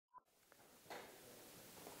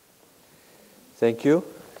Thank you.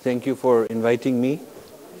 Thank you for inviting me.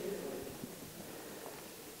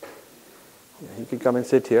 You can come and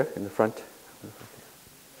sit here in the front.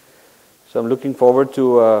 So I'm looking forward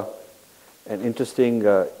to an interesting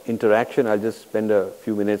interaction. I'll just spend a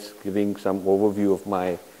few minutes giving some overview of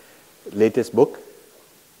my latest book,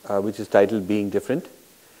 which is titled Being Different.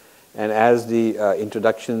 And as the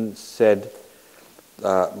introduction said,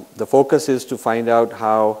 the focus is to find out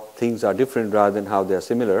how things are different rather than how they're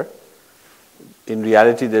similar. In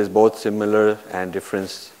reality, there's both similar and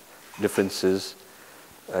differences.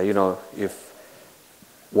 If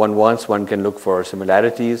one wants, one can look for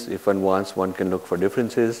similarities. If one wants, one can look for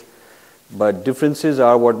differences. But differences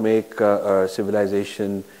are what make a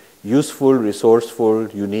civilization useful, resourceful,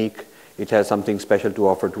 unique. It has something special to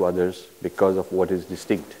offer to others because of what is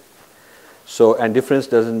distinct. So, and difference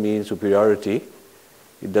doesn't mean superiority.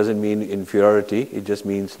 It doesn't mean inferiority. It just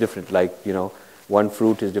means different. Like, one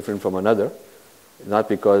fruit is different from another, not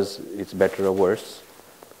because it's better or worse.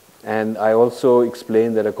 And I also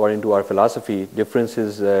explained that according to our philosophy, difference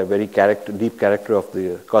is a very deep character of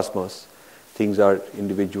the cosmos. Things are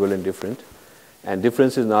individual and different. And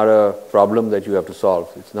difference is not a problem that you have to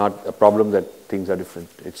solve. It's not a problem that things are different.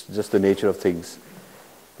 It's just the nature of things.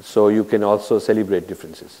 So you can also celebrate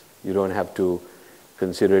differences. You don't have to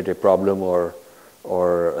consider it a problem or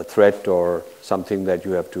a threat or something that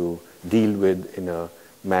you have to deal with in a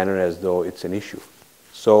manner as though it's an issue.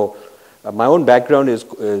 So my own background is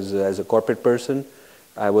as a corporate person.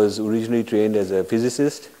 I was originally trained as a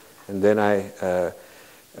physicist, and then I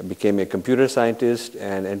became a computer scientist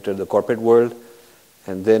and entered the corporate world.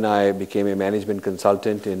 And then I became a management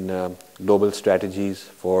consultant in global strategies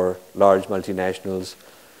for large multinationals,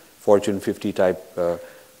 Fortune 50 type,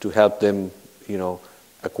 to help them,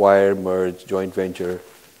 acquire, merge, joint venture,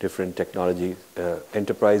 different technology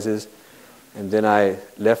enterprises. And then I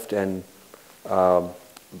left and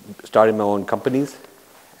started my own companies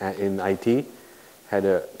in IT, had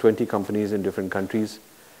 20 companies in different countries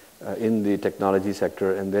in the technology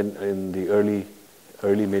sector. And then in the early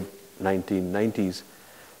mid-1990s,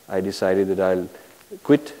 I decided that I'll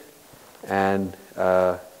quit and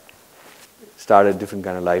start a different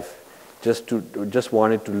kind of life. Just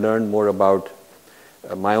wanted to learn more about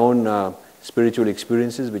my own spiritual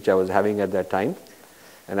experiences, which I was having at that time.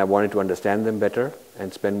 And I wanted to understand them better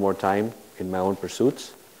and spend more time in my own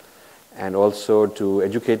pursuits, and also to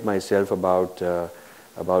educate myself about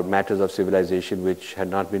matters of civilization which had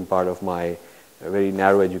not been part of my very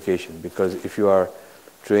narrow education. Because if you are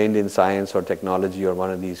trained in science or technology or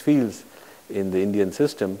one of these fields in the Indian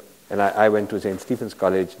system, and I went to St. Stephen's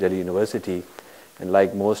College, Delhi University, and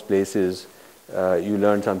like most places, you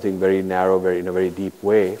learn something very narrow, in a very deep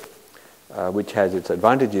way, which has its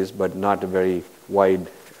advantages, but not a very wide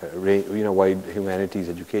humanities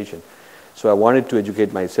education. So I wanted to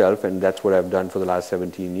educate myself, and that's what I've done for the last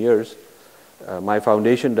 17 years. My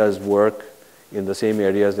foundation does work in the same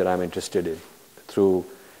areas that I'm interested in, through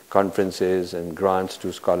conferences and grants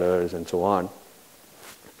to scholars and so on.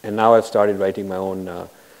 And now I've started writing my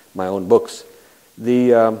own books.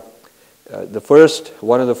 One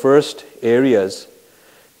of the first areas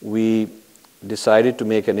we decided to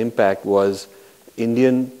make an impact was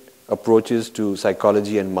Indian approaches to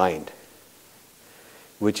psychology and mind,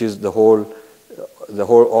 which is all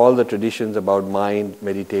the traditions about mind,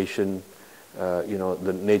 meditation,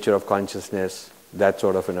 the nature of consciousness, that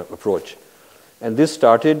sort of an approach. And this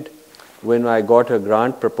started when I got a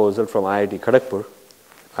grant proposal from IIT Kharagpur.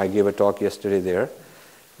 I gave a talk yesterday there,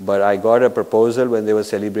 but I got a proposal when they were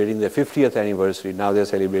celebrating their 50th anniversary. Now they're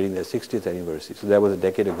celebrating their 60th anniversary. So that was a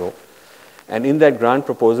decade ago. And in that grant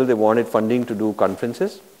proposal, they wanted funding to do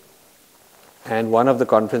conferences. And one of the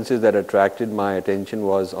conferences that attracted my attention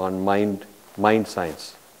was on mind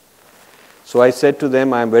science. So I said to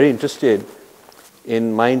them, I'm very interested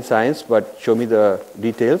in mind science, but show me the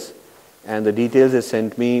details. And the details they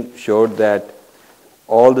sent me showed that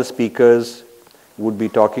all the speakers would be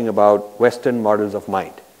talking about Western models of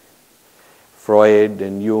mind. Freud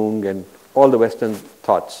and Jung and all the Western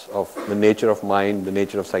thoughts of the nature of mind, the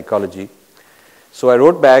nature of psychology. So I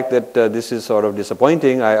wrote back that this is sort of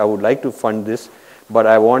disappointing. I would like to fund this, but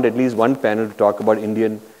I want at least one panel to talk about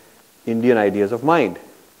Indian ideas of mind,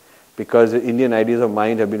 because Indian ideas of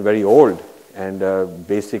mind have been very old and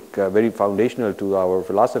basic, very foundational to our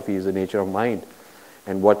philosophy is the nature of mind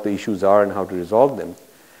and what the issues are and how to resolve them.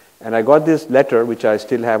 And I got this letter, which I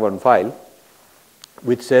still have on file,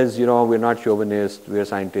 which says, we're not chauvinists, we're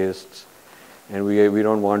scientists, and we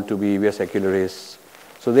don't want to be, we're secularists.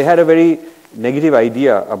 So they had a very negative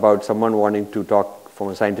idea about someone wanting to talk from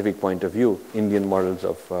a scientific point of view, Indian models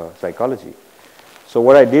of psychology. So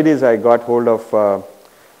what I did is I got hold of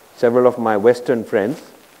several of my Western friends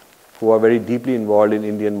who are very deeply involved in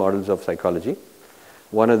Indian models of psychology.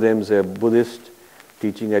 One of them is a Buddhist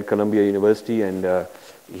teaching at Columbia University, and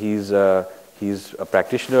he's a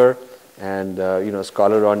practitioner and a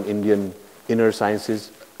scholar on Indian inner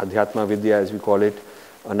sciences, Adhyatma Vidya as we call it.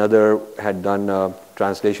 Another had done a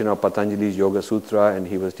translation of Patanjali's Yoga Sutra, and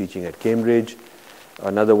he was teaching at Cambridge.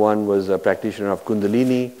 Another one was a practitioner of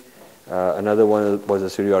Kundalini. Another one was a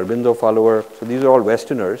Sri Aurobindo follower. So these are all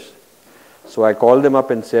Westerners. So I called them up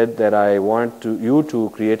and said that I want you to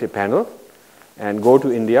create a panel and go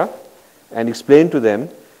to India and explain to them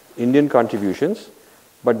Indian contributions,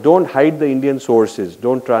 but don't hide the Indian sources.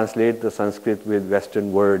 Don't translate the Sanskrit with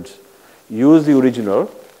Western words. Use the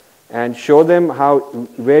original and show them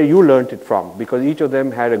where you learned it from, because each of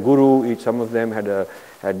them had a guru. Some of them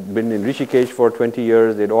had been in Rishikesh for 20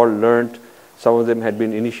 years. They'd all learned. Some of them had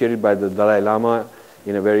been initiated by the Dalai Lama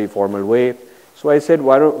in a very formal way. So I said,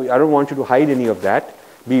 I don't want you to hide any of that.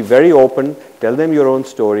 Be very open. Tell them your own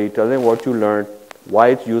story. Tell them what you learned, why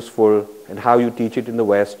it's useful, and how you teach it in the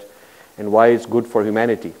West, and why it's good for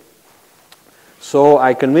humanity. So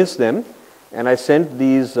I convinced them, and I sent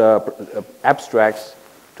these abstracts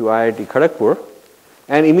to IIT Kharagpur,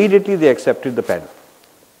 and immediately they accepted the panel,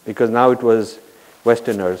 because now it was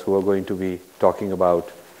Westerners who were going to be talking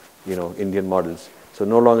about Indian models. So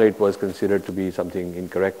no longer it was considered to be something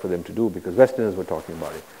incorrect for them to do, because Westerners were talking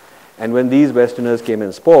about it. And when these Westerners came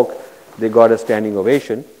and spoke, they got a standing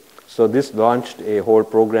ovation. So this launched a whole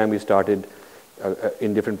program we started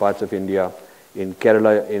in different parts of India, in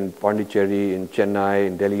Kerala, in Pondicherry, in Chennai,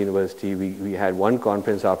 in Delhi University. We had one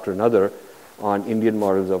conference after another on Indian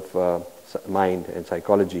models of mind and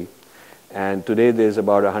psychology. And today there's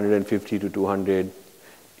about 150 to 200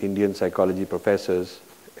 Indian psychology professors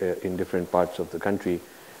in different parts of the country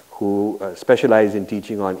who specialize in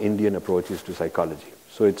teaching on Indian approaches to psychology.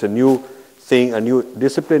 So it's a new thing, a new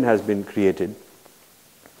discipline has been created.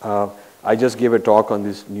 I just gave a talk on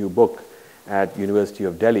this new book at University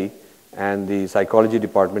of Delhi, and the psychology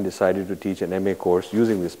department decided to teach an MA course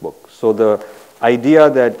using this book. So the idea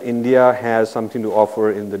that India has something to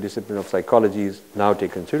offer in the discipline of psychology is now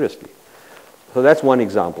taken seriously. So that's one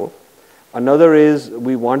example. Another is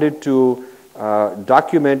we wanted to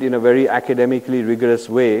document in a very academically rigorous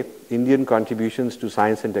way Indian contributions to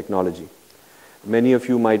science and technology. Many of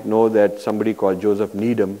you might know that somebody called Joseph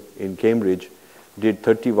Needham in Cambridge did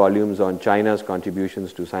 30 volumes on China's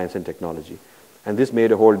contributions to science and technology. And this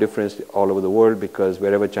made a whole difference all over the world, because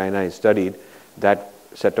wherever China is studied, that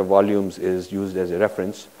set of volumes is used as a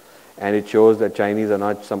reference. And it shows that Chinese are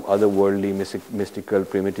not some otherworldly, mystical,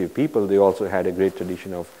 primitive people. They also had a great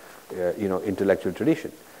tradition of intellectual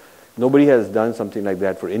tradition. Nobody has done something like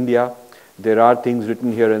that for India. There are things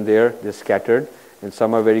written here and there. They're scattered. And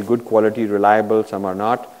some are very good quality, reliable, some are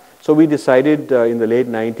not. So we decided in the late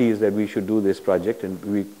 90s that we should do this project, and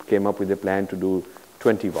we came up with a plan to do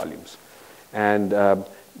 20 volumes. And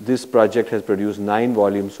this project has produced 9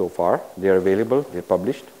 volumes so far. They are available, they're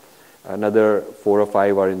published. Another 4 or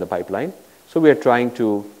 5 are in the pipeline. So we are trying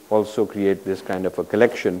to also create this kind of a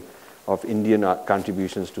collection of Indian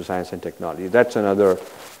contributions to science and technology. That's another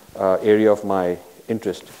area of my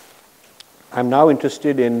interest. I'm now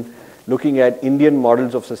interested in looking at Indian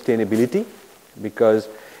models of sustainability, because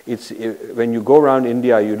when you go around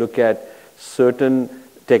India, you look at certain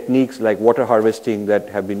techniques like water harvesting that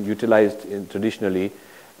have been utilized traditionally.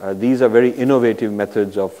 These are very innovative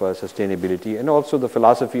methods of sustainability, and also the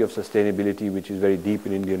philosophy of sustainability, which is very deep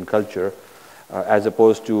in Indian culture, as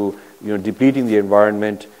opposed to depleting the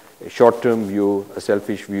environment, a short-term view, a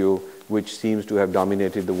selfish view, which seems to have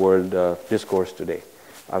dominated the world discourse today.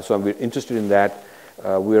 So I'm interested in that.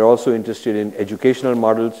 We're also interested in educational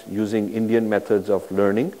models using Indian methods of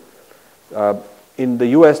learning. In the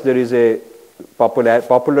US, there is a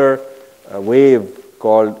popular wave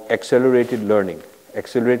called accelerated learning.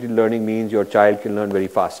 Accelerated learning means your child can learn very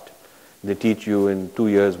fast. They teach you in 2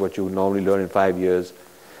 years what you would normally learn in 5 years.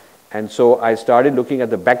 And so I started looking at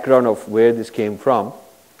the background of where this came from.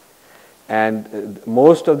 And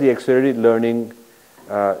most of the accelerated learning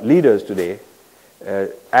leaders today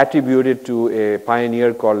attribute it to a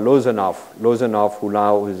pioneer called Lozanov. Lozanov, who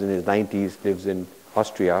now is in his 90s, lives in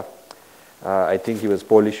Austria. I think he was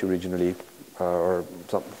Polish originally, or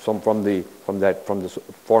from the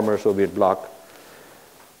former Soviet bloc.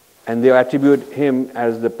 And they attribute him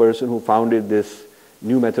as the person who founded this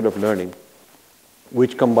new method of learning,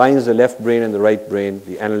 which combines the left brain and the right brain,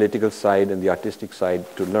 the analytical side and the artistic side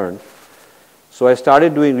to learn. So I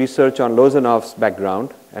started doing research on Lozanov's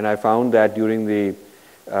background, and I found that during the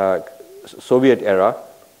Soviet era,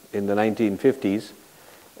 in the 1950s,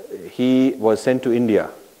 he was sent to India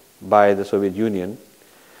by the Soviet Union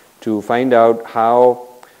to find out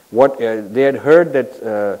they had heard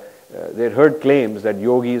claims that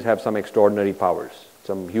yogis have some extraordinary powers,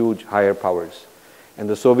 some huge higher powers, and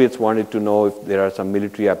the Soviets wanted to know if there are some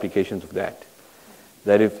military applications of that.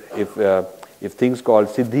 That if things called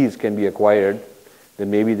siddhis can be acquired, then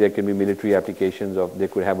maybe there can be military applications of, they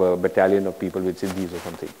could have a battalion of people with siddhis or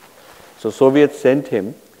something. So Soviets sent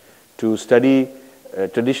him to study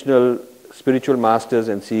traditional spiritual masters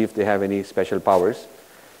and see if they have any special powers.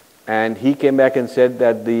 And he came back and said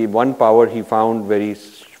that the one power he found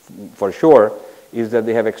for sure is that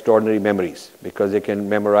they have extraordinary memories, because they can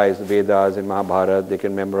memorize the Vedas and Mahabharata, they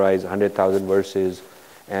can memorize 100,000 verses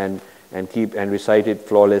and recite it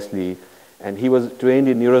flawlessly. And he was trained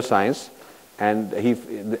in neuroscience, and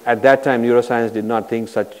at that time neuroscience did not think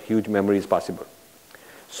such huge memory is possible.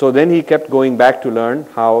 So then he kept going back to learn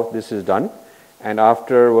how this is done, and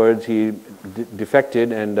afterwards he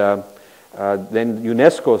defected, and then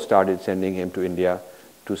UNESCO started sending him to India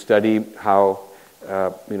to study how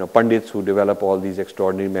Pandits who develop all these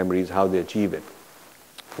extraordinary memories, how they achieve it.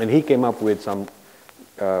 And he came up with some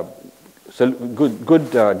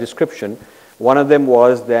good description. One of them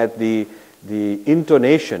was that the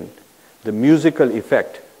intonation, the musical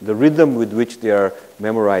effect, the rhythm with which they are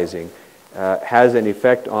memorizing has an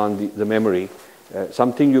effect on the memory.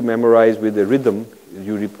 Something you memorize with a rhythm,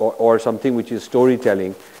 or something which is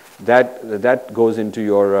storytelling, that goes into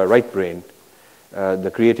your right brain,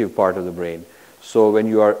 the creative part of the brain. So when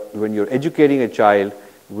you're educating a child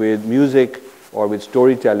with music or with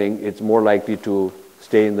storytelling, it's more likely to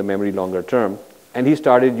stay in the memory longer term. And he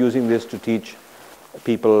started using this to teach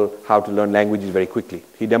people how to learn languages very quickly.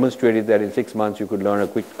 He demonstrated that in 6 months you could learn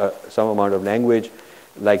some amount of language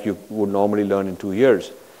like you would normally learn in 2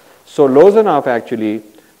 years. So Lozanov actually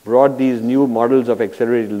brought these new models of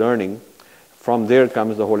accelerated learning. From there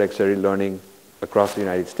comes the whole accelerated learning across the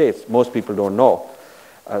United States. Most people don't know.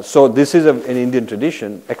 So this is an Indian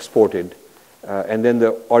tradition exported, and then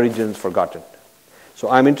the origins forgotten. So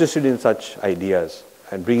I'm interested in such ideas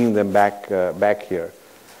and bringing them back here.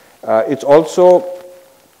 It's also,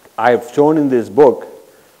 I've shown in this book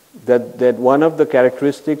that one of the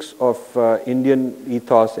characteristics of Indian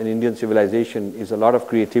ethos and Indian civilization is a lot of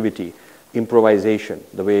creativity, improvisation,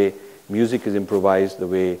 the way music is improvised, the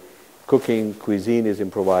way cooking, cuisine is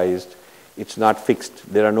improvised. It's not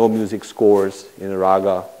fixed. There are no music scores in a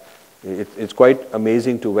raga. It's quite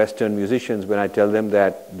amazing to Western musicians when I tell them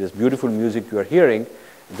that this beautiful music you are hearing,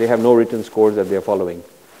 they have no written scores that they are following.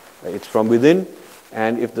 It's from within,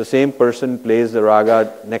 and if the same person plays the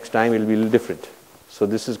raga next time, it will be a little different. So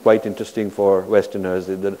this is quite interesting for Westerners,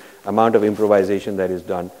 the amount of improvisation that is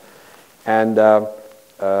done. And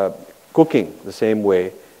cooking, the same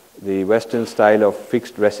way. The Western style of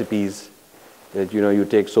fixed recipes, that you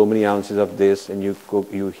take so many ounces of this and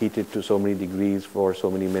you heat it to so many degrees for so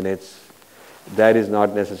many minutes. That is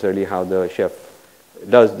not necessarily how the chef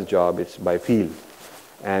does the job. It's by feel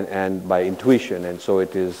and by intuition, and so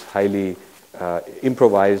it is highly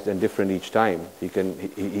improvised and different each time.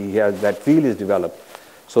 He has that feel is developed.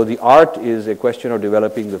 So the art is a question of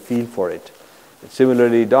developing the feel for it.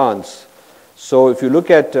 Similarly, dance. So if you look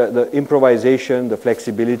at the improvisation, the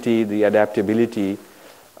flexibility, the adaptability,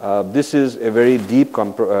 this is a very deep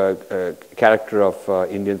character of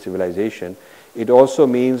Indian civilization. It also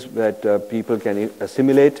means that people can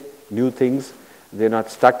assimilate new things. They're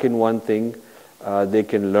not stuck in one thing. They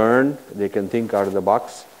can learn. They can think out of the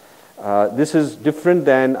box. This is different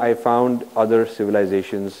than I found other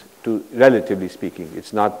civilizations, relatively speaking.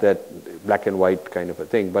 It's not that black and white kind of a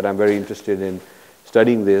thing, but I'm very interested in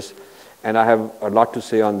studying this. And I have a lot to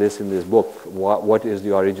say on this in this book. What is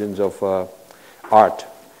the origins of art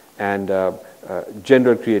and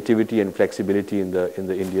general creativity and flexibility in the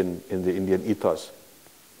Indian ethos.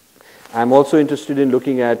 I'm also interested in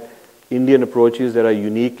looking at Indian approaches that are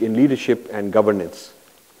unique in leadership and governance,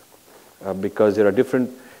 because there are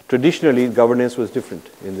different. Traditionally, governance was different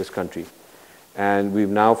in this country, and we've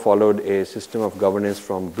now followed a system of governance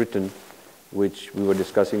from Britain, which we were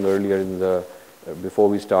discussing earlier before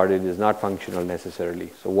we started, is not functional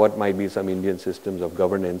necessarily. So what might be some Indian systems of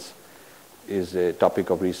governance is a topic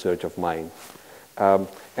of research of mine.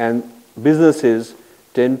 And businesses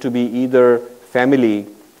tend to be either family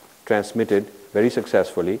transmitted very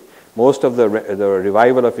successfully. Most of the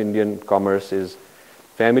revival of Indian commerce is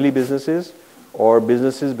family businesses or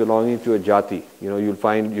businesses belonging to a jati. You'll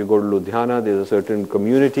find, you go to Ludhiana, there's a certain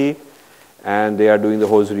community, and they are doing the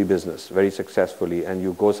hosiery business very successfully. And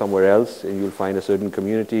you go somewhere else, and you'll find a certain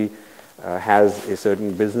community has a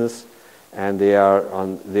certain business, and they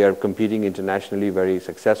are competing internationally very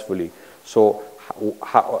successfully. So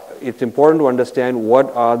it's important to understand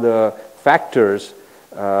what are the factors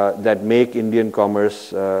that make Indian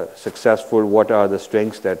commerce successful, what are the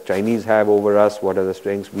strengths that Chinese have over us, what are the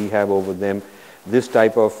strengths we have over them. This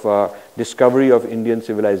type of discovery of Indian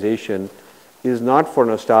civilization is not for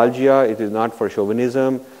nostalgia, it is not for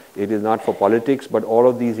chauvinism, it is not for politics, but all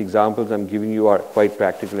of these examples I'm giving you are quite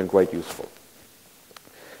practical and quite useful.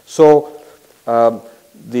 So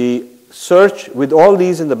the search, with all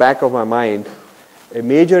these in the back of my mind, a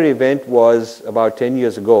major event was about 10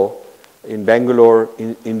 years ago in Bangalore,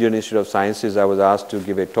 Indian Institute of Sciences. I was asked to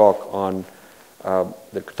give a talk on,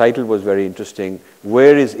 the title was very interesting,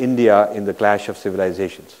 Where is India in the Clash of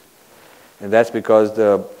Civilizations? And that's because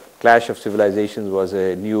the Clash of Civilizations was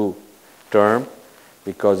a new term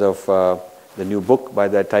because of the new book by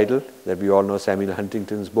that title that we all know, Samuel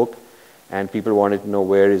Huntington's book. And people wanted to know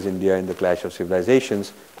where is India in the Clash of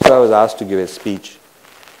Civilizations. So I was asked to give a speech.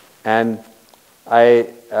 And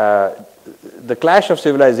the Clash of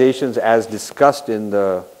Civilizations, as discussed in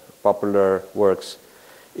the popular works,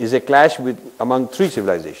 is a clash among three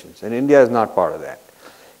civilizations. And India is not part of that.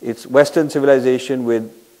 It's Western civilization with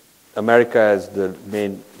America as the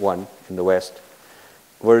main one in the West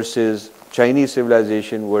versus Chinese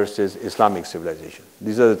civilization versus Islamic civilization.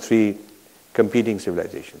 These are the three competing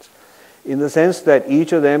civilizations, in the sense that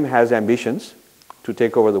each of them has ambitions to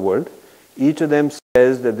take over the world. Each of them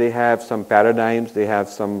says that they have some paradigms, they have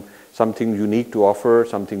something unique to offer,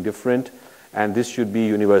 something different, and this should be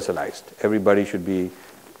universalized. Everybody should be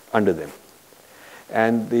under them.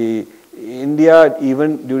 And India,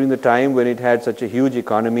 even during the time when it had such a huge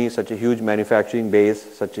economy, such a huge manufacturing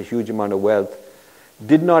base, such a huge amount of wealth,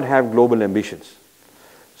 did not have global ambitions.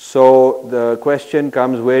 So the question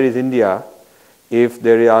comes, where is India? If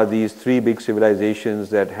there are these three big civilizations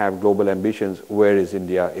that have global ambitions, where is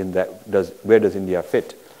India in that? Where does India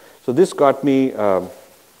fit? So this got me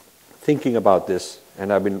thinking about this,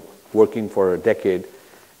 and I've been working for a decade,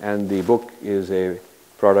 and the book is a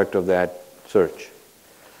product of that search.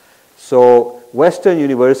 So Western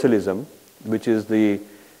universalism, which is the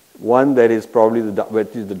one that is probably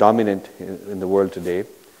the dominant in the world today,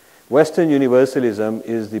 Western universalism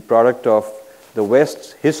is the product of the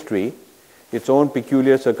West's history, its own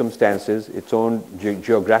peculiar circumstances, its own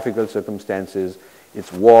geographical circumstances,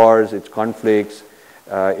 its wars, its conflicts,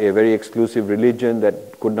 a very exclusive religion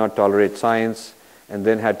that could not tolerate science and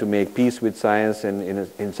then had to make peace with science and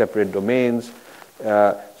in separate domains.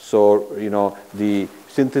 So, you know, the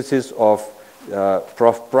synthesis of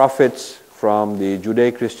prophets from the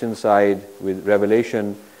Judeo-Christian side with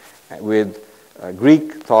revelation, with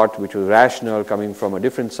Greek thought, which was rational, coming from a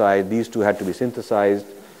different side, these two had to be synthesized.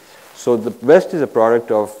 So the West is a product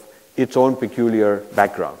of its own peculiar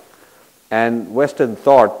background. And Western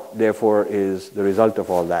thought, therefore, is the result of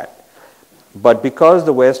all that. But because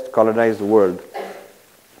the West colonized the world,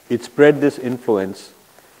 it spread this influence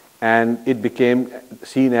and it became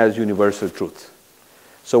seen as universal truth.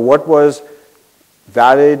 So what was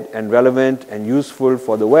valid and relevant and useful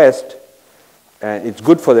for the West, and it's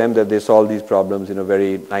good for them that they solve these problems in a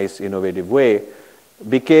very nice, innovative way,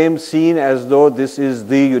 became seen as though this is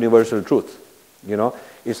the universal truth. You know,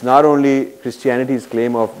 it's not only Christianity's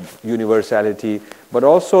claim of universality, but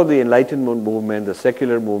also the Enlightenment movement, the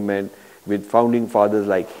secular movement, with founding fathers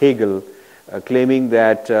like Hegel, claiming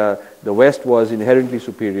that the West was inherently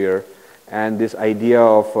superior, and this idea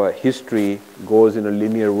of history goes in a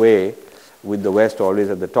linear way, with the West always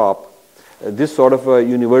at the top. This sort of a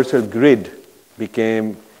universal grid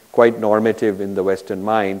became quite normative in the Western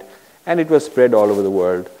mind, and it was spread all over the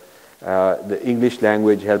world. The English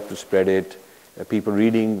language helped to spread it. People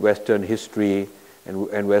reading Western history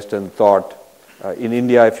and Western thought. In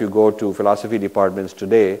India, if you go to philosophy departments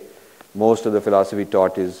today, most of the philosophy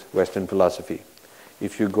taught is Western philosophy.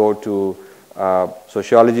 If you go to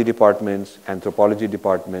sociology departments, anthropology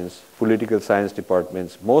departments, political science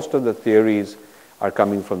departments, most of the theories are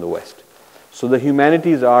coming from the West. So the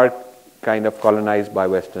humanities are kind of colonized by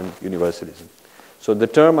Western universalism. So the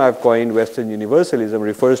term I've coined, Western universalism,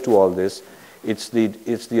 refers to all this. It's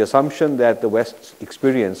the assumption that the West's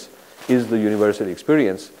experience is the universal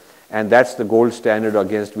experience, and that's the gold standard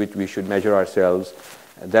against which we should measure ourselves.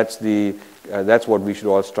 That's what we should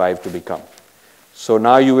all strive to become. So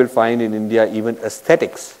now you will find in India even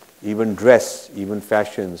aesthetics, even dress, even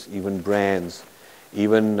fashions, even brands,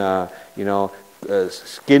 even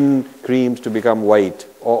skin creams to become white.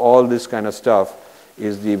 All this kind of stuff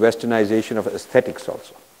is the westernization of aesthetics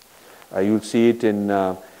also. You'll see it in,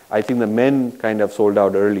 I think the men kind of sold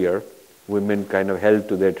out earlier, women kind of held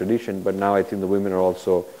to their tradition, but now I think the women are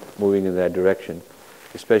also moving in that direction,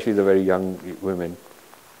 especially the very young women.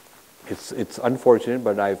 It's unfortunate,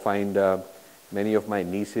 but I find many of my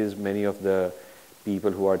nieces, many of the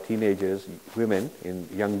people who are teenagers, women,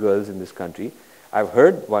 young girls in this country, I've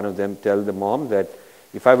heard one of them tell the mom that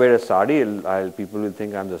if I wear a sari, people will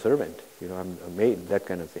think I'm the servant, I'm a maid, that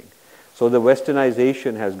kind of thing. So the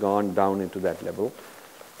westernization has gone down into that level.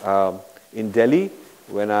 In Delhi,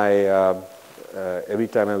 when every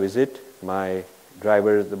time I visit, my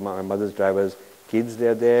mother's drivers' kids,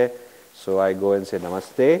 they're there, so I go and say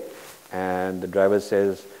namaste, and the driver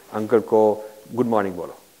says, uncle ko good morning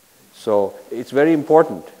bolo. So it's very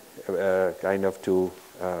important kind of to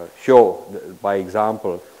show by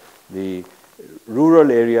example. The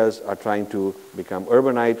rural areas are trying to become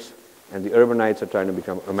urbanites, and the urbanites are trying to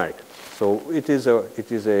become Americans. So it is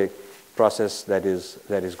a process that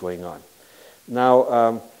is going on.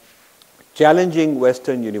 Now, challenging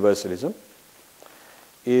Western universalism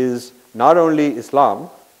is not only Islam.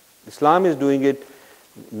 Islam is doing it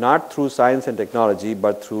not through science and technology,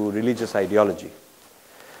 but through religious ideology.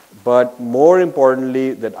 But more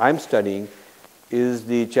importantly, that I'm studying is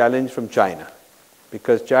the challenge from China,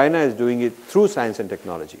 because China is doing it through science and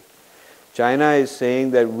technology. China is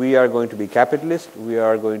saying that we are going to be capitalist, we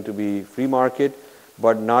are going to be free market,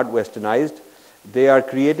 but not westernized. They are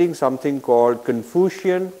creating something called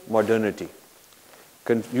Confucian modernity,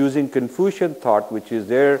 using Confucian thought, which is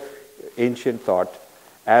their ancient thought,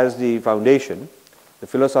 as the foundation, the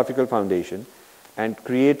philosophical foundation, and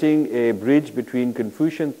creating a bridge between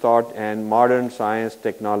Confucian thought and modern science,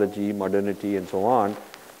 technology, modernity, and so on.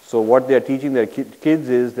 So what they are teaching their kids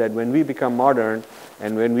is that when we become modern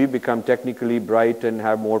and when we become technically bright and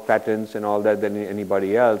have more patents and all that than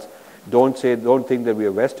anybody else, don't think that we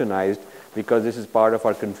are westernized, because this is part of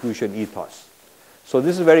our Confucian ethos. So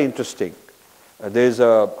this is very interesting. There's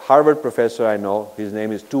a Harvard professor I know, his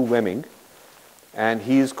name is Tu Wemming, and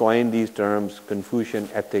he's coined these terms, Confucian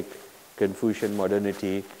ethic, Confucian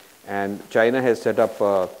modernity, and China has set up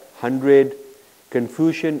 100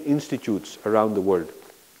 Confucian institutes around the world.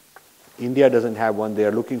 India doesn't have one. They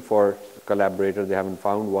are looking for a collaborator. They haven't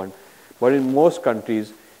found one. But in most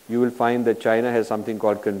countries, you will find that China has something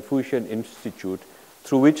called Confucian Institute,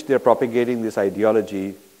 through which they're propagating this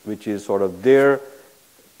ideology, which is sort of their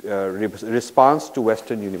response to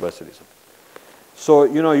Western universalism. So,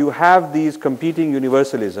 you have these competing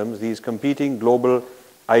universalisms, these competing global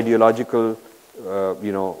ideological,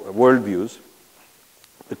 worldviews.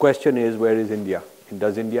 The question is, where is India? And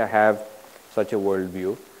does India have such a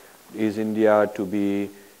worldview? Is India to be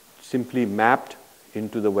simply mapped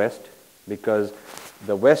into the West? Because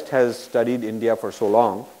the West has studied India for so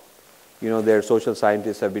long. Their social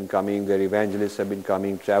scientists have been coming, their evangelists have been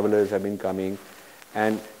coming, travelers have been coming,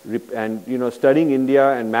 and studying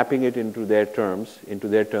India and mapping it into their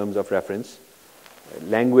terms of reference.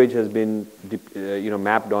 Language has been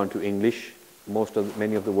mapped onto English,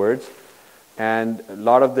 many of the words, and a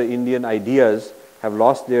lot of the Indian ideas have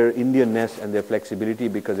lost their Indianness and their flexibility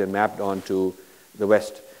because they're mapped onto the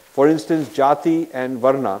West. For instance, jati and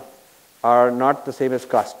varna are not the same as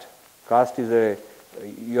caste. Caste is a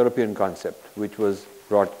European concept which was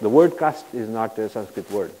brought. The word caste is not a Sanskrit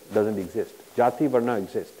word, doesn't exist. Jati, varna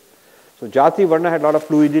exist. So jati, varna had a lot of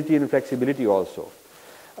fluidity and flexibility also.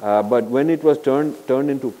 But when it was turned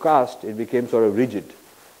into caste, it became sort of rigid.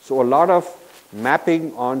 So a lot of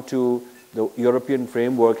mapping onto the European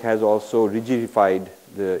framework has also rigidified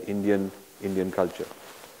the Indian culture.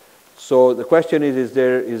 So the question is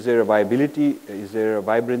there a viability, is there a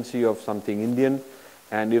vibrancy of something Indian?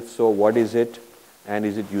 And if so, what is it? And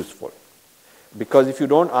is it useful? Because if you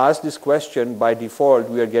don't ask this question, by default,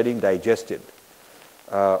 we are getting digested.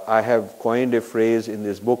 I have coined a phrase in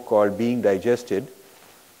this book called being digested,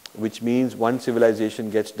 which means one civilization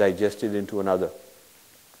gets digested into another.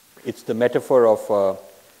 It's the metaphor of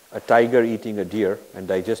a tiger eating a deer and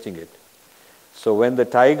digesting it. So when the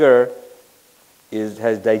tiger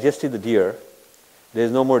has digested the deer,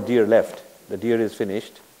 there's no more deer left. The deer is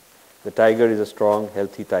finished. The tiger is a strong,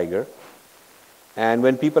 healthy tiger. And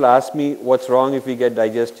when people ask me what's wrong if we get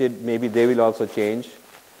digested, maybe they will also change.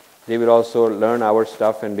 They will also learn our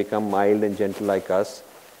stuff and become mild and gentle like us.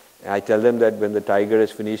 And I tell them that when the tiger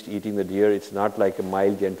is finished eating the deer, it's not like a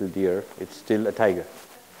mild, gentle deer. It's still a tiger.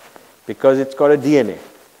 Because it's got a DNA.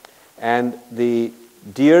 And the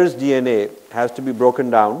deer's DNA has to be broken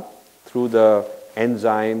down through the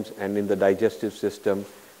enzymes and in the digestive system,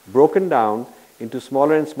 broken down into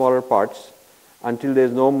smaller and smaller parts until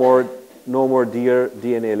there's no more deer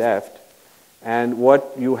DNA left. And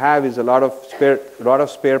what you have is a lot of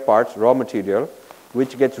spare parts, raw material,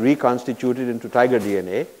 which gets reconstituted into tiger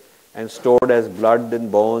DNA and stored as blood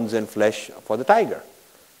and bones and flesh for the tiger.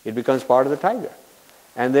 It becomes part of the tiger.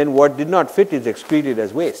 And then what did not fit is excreted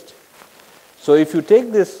as waste. So if you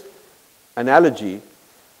take this analogy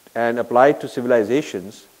and apply it to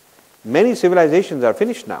civilizations, many civilizations are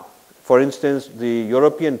finished now. For instance, the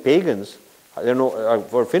European pagans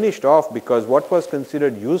were finished off because what was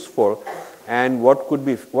considered useful and what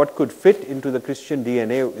could fit into the Christian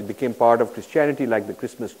DNA, it became part of Christianity, like the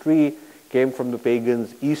Christmas tree came from the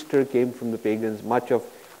pagans, Easter came from the pagans, much of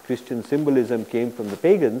Christian symbolism came from the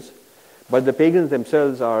pagans, but the pagans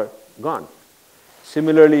themselves are gone.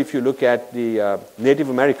 Similarly, if you look at the Native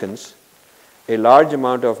Americans, a large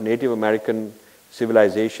amount of Native American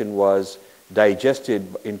civilization was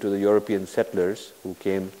digested into the European settlers who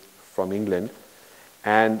came from England.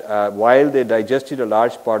 And while they digested a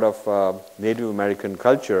large part of Native American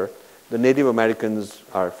culture, the Native Americans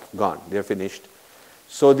are gone, they're finished.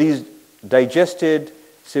 So these digested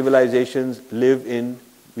civilizations live in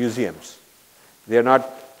museums. They're not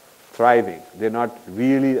thriving, they're not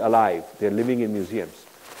really alive, they're living in museums.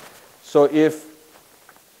 So if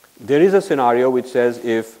there is a scenario which says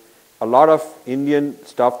if a lot of Indian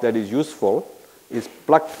stuff that is useful is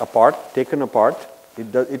plucked apart, taken apart,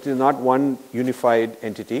 it is not one unified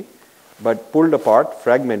entity, but pulled apart,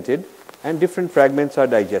 fragmented, and different fragments are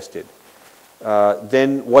digested.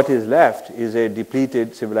 Then what is left is a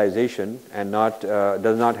depleted civilization and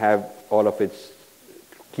does not have all of its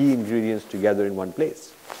key ingredients together in one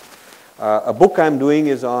place. A book I'm doing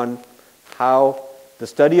is on how the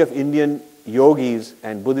study of Indian yogis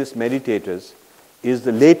and Buddhist meditators is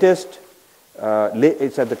the latest,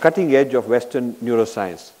 it's at the cutting edge of Western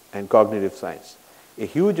neuroscience and cognitive science. A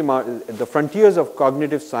huge amount, the frontiers of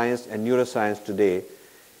cognitive science and neuroscience today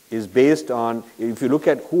is based on, if you look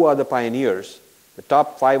at who are the pioneers, the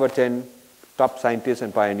top 5 or 10 top scientists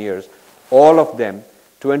and pioneers, all of them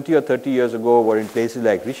 20 or 30 years ago were in places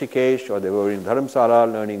like Rishikesh, or they were in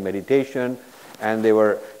Dharamsala learning meditation, and they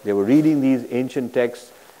were reading these ancient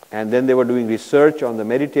texts, and then they were doing research on the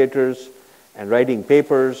meditators and writing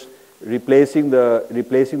papers, replacing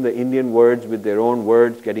the Indian words with their own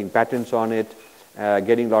words, getting patents on it,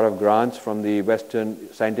 getting a lot of grants from the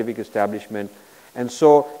Western scientific establishment. And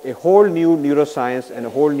so a whole new neuroscience and a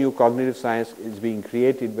whole new cognitive science is being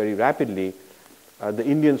created very rapidly. The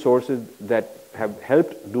Indian sources that have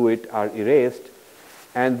helped do it are erased,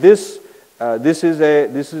 and this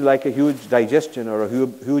is like a huge digestion or a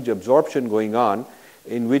huge absorption going on,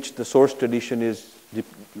 in which the source tradition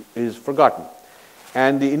is forgotten.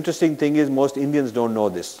 And the interesting thing is most Indians don't know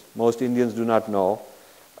this. Most Indians do not know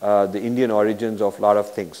the Indian origins of a lot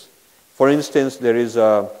of things. For instance, there is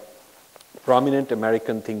a prominent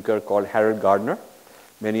American thinker called Harold Gardner.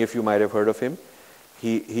 Many of you might have heard of him.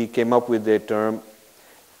 He came up with the term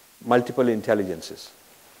multiple intelligences.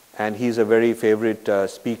 And he's a very favorite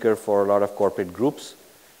speaker for a lot of corporate groups.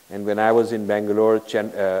 And when I was in Bangalore,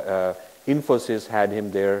 Infosys had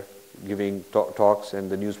him there giving talks, and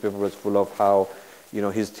the newspaper was full of how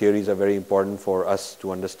his theories are very important for us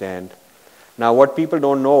to understand. Now, what people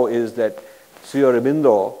don't know is that Sri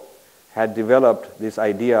Aurobindo had developed this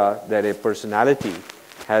idea that a personality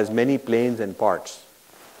has many planes and parts,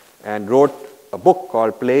 and wrote a book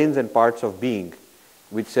called Planes and Parts of Being,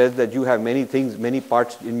 which says that you have many things, many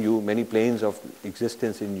parts in you, many planes of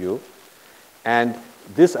existence in you. And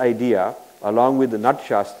this idea, along with the Nat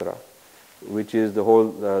Shastra, which is the whole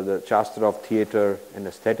the Shastra of theater and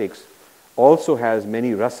aesthetics, also has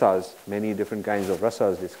many rasas, many different kinds of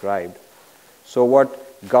rasas described. So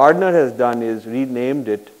what Gardner has done is renamed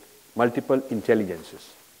it multiple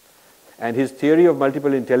intelligences. And his theory of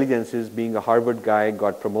multiple intelligences, being a Harvard guy,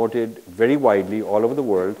 got promoted very widely all over the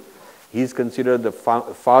world. He's considered the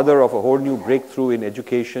father of a whole new breakthrough in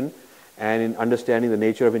education and in understanding the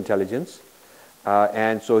nature of intelligence.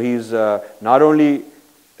 And so he's not only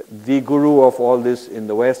the guru of all this in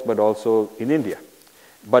the West, but also in India.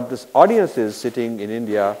 But the audiences sitting in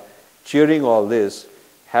India cheering all this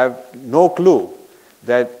have no clue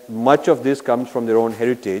that much of this comes from their own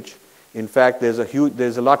heritage. In fact, there's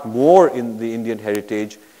a lot more in the Indian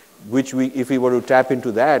heritage, which if we were to tap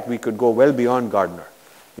into that, we could go well beyond Gardner.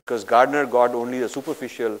 Because Gardner got only the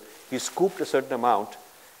superficial, he scooped a certain amount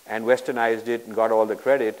and westernized it and got all the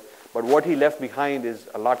credit, but what he left behind is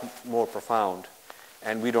a lot more profound,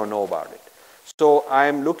 and we don't know about it. So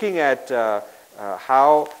I'm looking at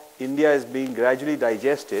how India is being gradually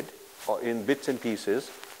digested in bits and pieces,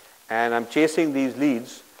 and I'm chasing these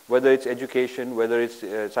leads, whether it's education, whether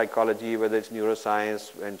it's psychology, whether it's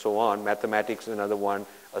neuroscience, and so on. Mathematics is another one,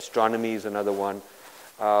 astronomy is another one.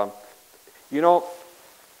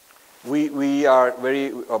 we are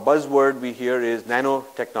a buzzword we hear is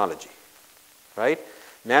nanotechnology, right?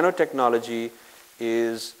 Nanotechnology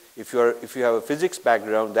is, if you have a physics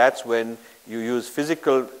background, that's when you use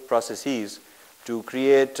physical processes to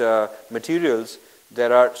create materials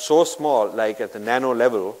that are so small, like at the nano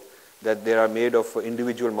level, that they are made of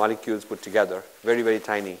individual molecules put together, very, very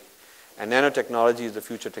tiny. And nanotechnology is the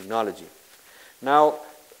future technology. Now,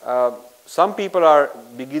 some people are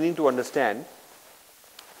beginning to understand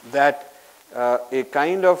that a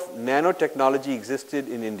kind of nanotechnology existed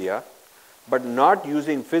in India, but not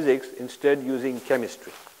using physics, instead using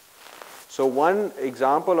chemistry. So one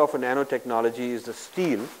example of a nanotechnology is the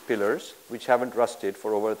steel pillars, which haven't rusted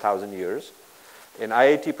for over 1,000 years. An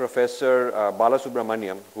IIT professor,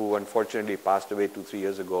 Balasubramaniam, who unfortunately passed away 2-3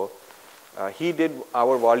 years ago, he did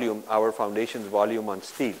our foundation's volume on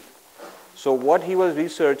steel. So what he was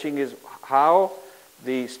researching is how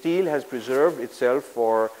the steel has preserved itself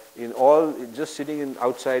just sitting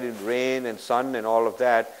outside in rain and sun and all of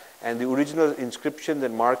that, and the original inscriptions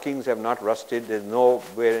and markings have not rusted, there's no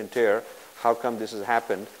wear and tear. How come this has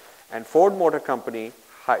happened? And Ford Motor Company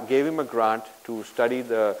gave him a grant to study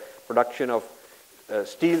the production of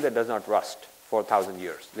steel that does not rust for 1,000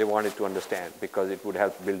 years. They wanted to understand because it would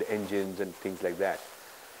help build engines and things like that.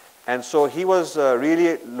 And so he was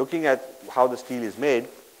really looking at how the steel is made.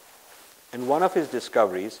 And one of his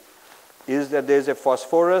discoveries is that there's a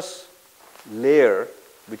phosphorus layer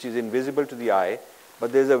which is invisible to the eye,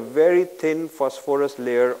 but there's a very thin phosphorus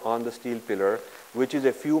layer on the steel pillar which is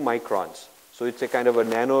a few microns. So it's a kind of a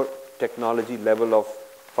nanotechnology level of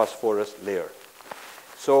phosphorus layer.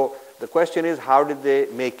 So the question is, how did they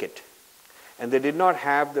make it? And they did not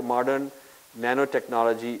have the modern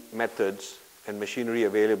nanotechnology methods and machinery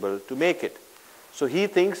available to make it. So he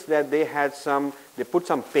thinks that they put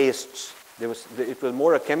some pastes. It was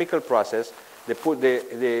more a chemical process.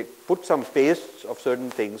 They put some pastes of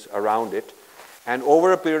certain things around it, and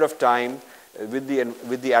over a period of time, with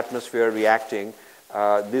the atmosphere reacting,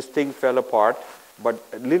 this thing fell apart, but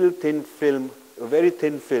a very thin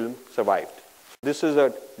film survived. This is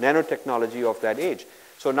a nanotechnology of that age.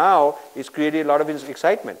 So now it's created a lot of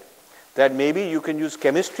excitement that maybe you can use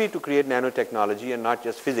chemistry to create nanotechnology and not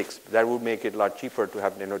just physics. That would make it a lot cheaper to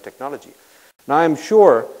have nanotechnology. Now I'm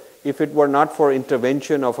sure if it were not for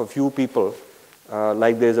intervention of a few people,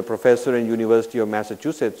 like there's a professor in University of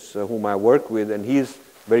Massachusetts whom I work with, and he's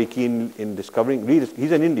very keen in discovering,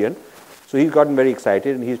 he's an Indian, so he's gotten very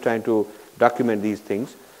excited and he's trying to document these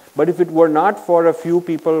things. But if it were not for a few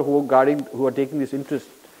people who are taking this interest,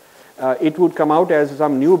 it would come out as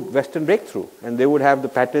some new Western breakthrough, and they would have the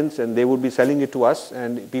patents and they would be selling it to us,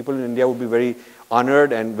 and people in India would be very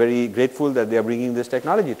honored and very grateful that they are bringing this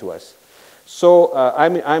technology to us. So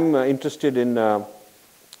I'm interested in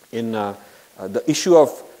the issue of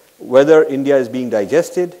whether India is being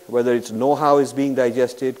digested, whether its know-how is being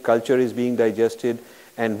digested, culture is being digested,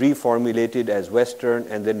 and reformulated as Western,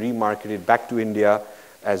 and then remarketed back to India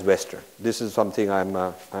as Western. This is something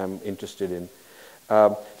I'm interested in.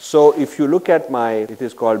 So if you look at it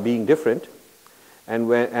is called Being Different, and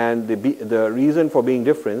the reason for being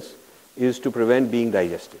different is to prevent being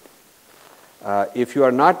digested. If you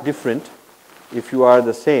are not different, if you are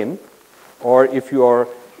the same, or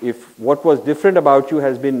if what was different about you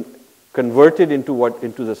has been converted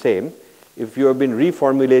into the same, if you have been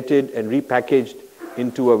reformulated and repackaged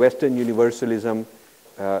into a Western universalism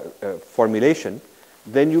formulation,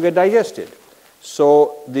 then you get digested.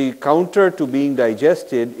 So the counter to being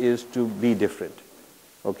digested is to be different.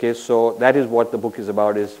 Okay, so that is what the book is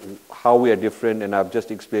about, is how we are different, and I've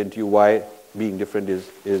just explained to you why being different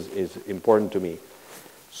is important to me.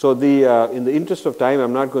 So in the interest of time,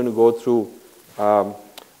 I'm not going to go through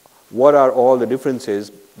what are all the differences.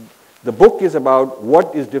 The book is about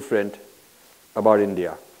what is different about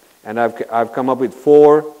India. And I've come up with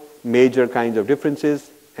 4 major kinds of differences,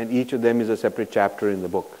 and each of them is a separate chapter in the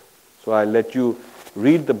book. So I'll let you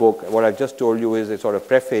read the book. What I've just told you is a sort of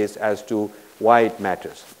preface as to why it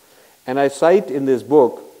matters. And I cite in this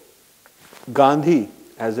book Gandhi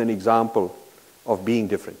as an example of being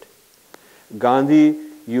different. Gandhi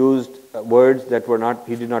used words that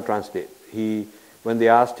he did not translate. When they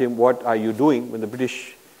asked him, what are you doing? When the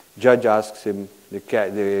British judge asks him,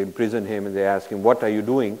 they imprison him and they ask him, what are you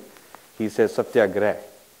doing? He says, Satyagrah.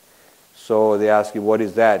 So they ask him, what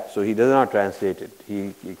is that? So he does not translate it.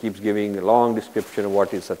 He keeps giving a long description of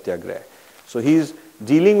what is Satyagrah. So he's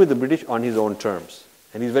dealing with the British on his own terms,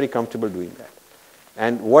 and he's very comfortable doing that.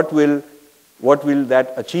 And what will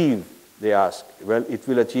that achieve, they ask? Well, it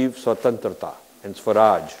will achieve Swatantrata and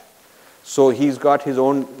Swaraj. So he's got his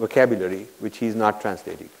own vocabulary, which he's not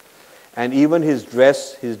translating. And even his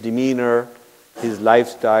dress, his demeanor, his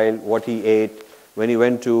lifestyle, what he ate, when he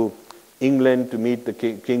went to England to meet the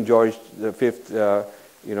King George V,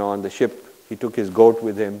 on the ship, he took his goat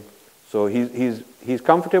with him. So he's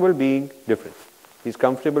comfortable being different. He's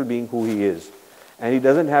comfortable being who he is. And he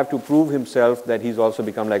doesn't have to prove himself that he's also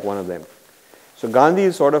become like one of them. So Gandhi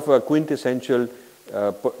is sort of a quintessential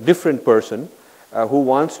different person who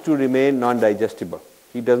wants to remain non-digestible.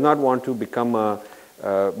 He does not want to become a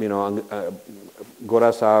Gora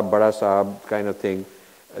Sahab, Bada Sahab kind of thing.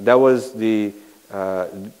 That was the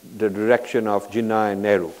direction of Jinnah and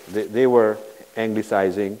Nehru. They were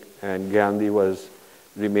anglicizing, and Gandhi was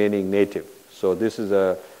remaining native. So this is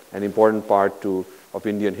an important part of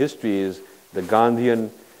Indian history, is the Gandhian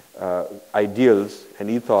ideals and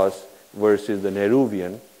ethos versus the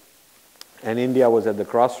Nehruvian. And India was at the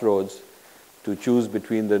crossroads to choose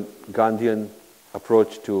between the Gandhian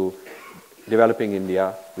approach to developing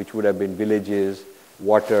India, which would have been villages,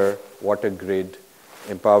 water grid,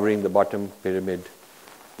 empowering the bottom pyramid,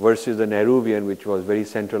 versus the Nehruvian, which was very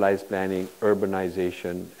centralized planning,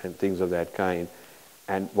 urbanization, and things of that kind,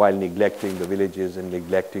 and while neglecting the villages and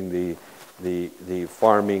neglecting the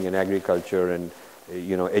farming and agriculture and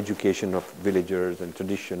education of villagers and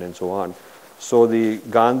tradition and so on. So the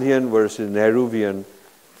Gandhian versus Nehruvian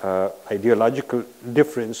ideological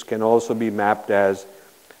difference can also be mapped as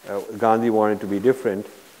Gandhi wanted to be different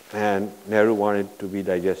and Nehru wanted to be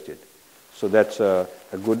digested. So that's a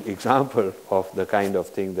good example of the kind of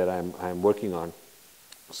thing that I'm working on.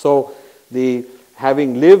 So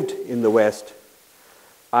having lived in the West,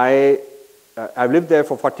 I've lived there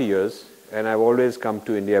for 40 years, and I've always come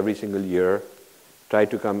to India every single year, try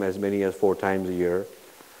to come as many as 4 times a year.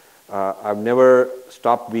 I've never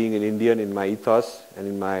stopped being an Indian in my ethos and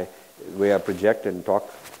in my way I project and talk,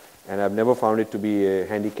 and I've never found it to be a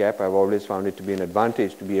handicap. I've always found it to be an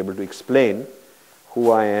advantage to be able to explain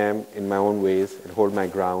who I am in my own ways and hold my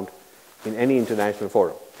ground in any international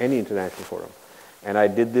forum, And I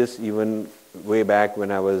did this even way back when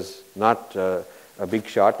I was not a big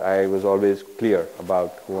shot. I was always clear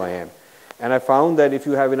about who I am. And I found that if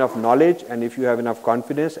you have enough knowledge and if you have enough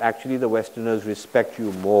confidence, actually the Westerners respect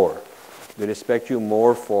you more. They respect you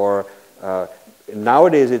more for,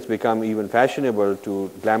 nowadays it's become even fashionable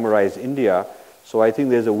to glamorize India. So I think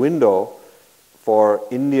there's a window for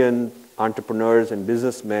Indian entrepreneurs and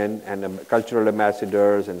businessmen and cultural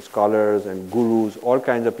ambassadors and scholars and gurus, all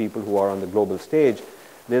kinds of people who are on the global stage.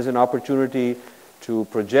 There's an opportunity to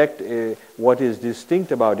project what is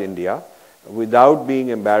distinct about India without being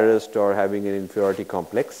embarrassed or having an inferiority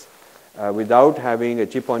complex, without having a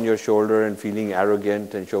chip on your shoulder and feeling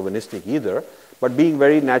arrogant and chauvinistic either, but being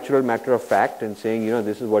very natural, matter of fact, and saying,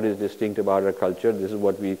 this is what is distinct about our culture, this is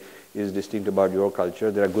what is distinct about your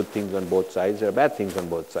culture. There are good things on both sides, there are bad things on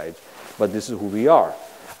both sides, but this is who we are.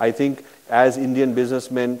 I think as Indian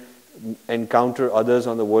businessmen encounter others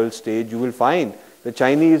on the world stage, you will find the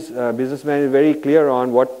Chinese businessman is very clear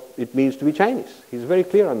on what it means to be Chinese. He's very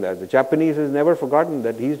clear on that. The Japanese has never forgotten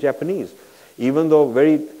that he's Japanese. Even though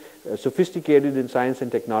very sophisticated in science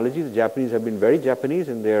and technology, the Japanese have been very Japanese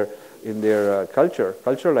in their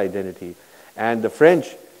cultural identity. And the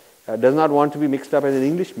French does not want to be mixed up as an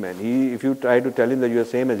Englishman. If you try to tell him that you're the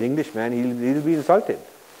same as Englishman, he'll be insulted.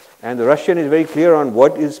 And the Russian is very clear on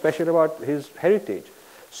what is special about his heritage.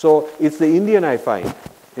 So it's the Indian, I find,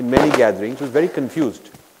 in many gatherings, who's very confused.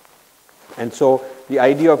 And so the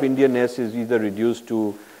idea of Indianness is either reduced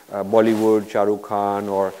to Bollywood, Shah Rukh Khan,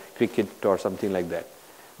 or cricket, or something like that.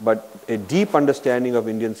 But a deep understanding of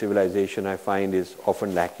Indian civilization, I find, is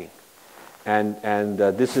often lacking. And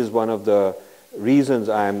this is one of the reasons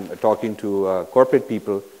I'm talking to corporate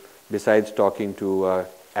people, besides talking to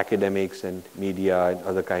academics and media and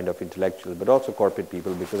other kind of intellectuals, but also corporate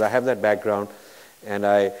people, because I have that background, and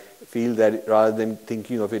I feel that rather than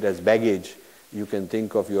thinking of it as baggage, you can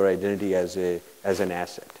think of your identity as an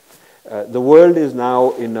asset. The world is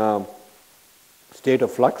now in a state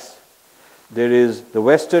of flux. The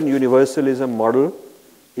Western universalism model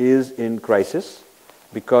is in crisis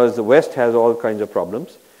because the West has all kinds of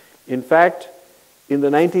problems. In fact, in the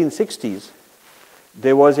 1960s,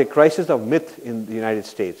 there was a crisis of myth in the United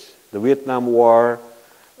States. The Vietnam War,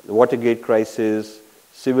 the Watergate crisis,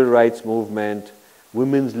 civil rights movement,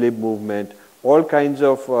 women's lib movement, all kinds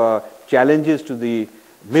of challenges to the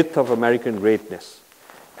myth of American greatness.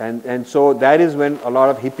 And so that is when a lot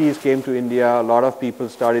of hippies came to India, a lot of people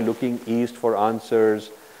started looking east for answers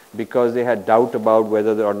because they had doubt about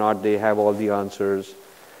whether or not they have all the answers.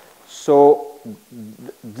 So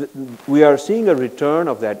we are seeing a return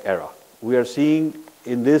of that era. We are seeing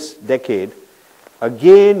in this decade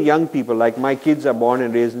again, young people, like my kids are born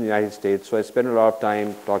and raised in the United States, so I spend a lot of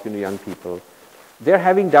time talking to young people. They're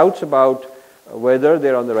having doubts about whether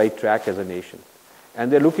they're on the right track as a nation.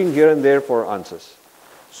 And they're looking here and there for answers.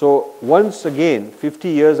 So once again, 50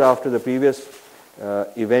 years after the previous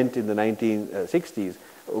event in the 1960s,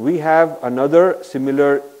 we have another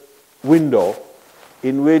similar window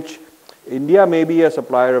in which India may be a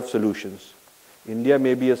supplier of solutions. India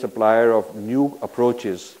may be a supplier of new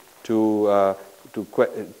approaches to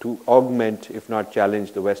augment, if not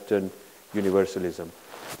challenge, the Western universalism.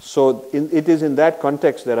 So it is in that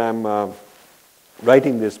context that I'm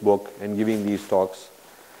writing this book and giving these talks.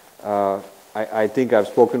 I think I've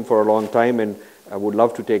spoken for a long time, and I would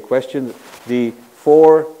love to take questions. The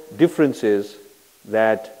 4 differences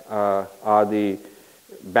that are the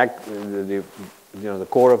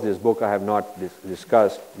core of this book I have not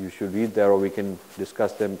discussed. You should read there, or we can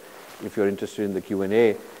discuss them if you're interested in the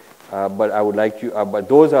Q&A. But I would like you. But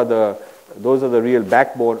those are the real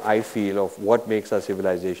backbone, I feel, of what makes our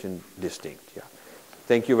civilization distinct. Yeah.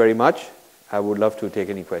 Thank you very much. I would love to take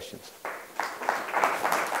any questions.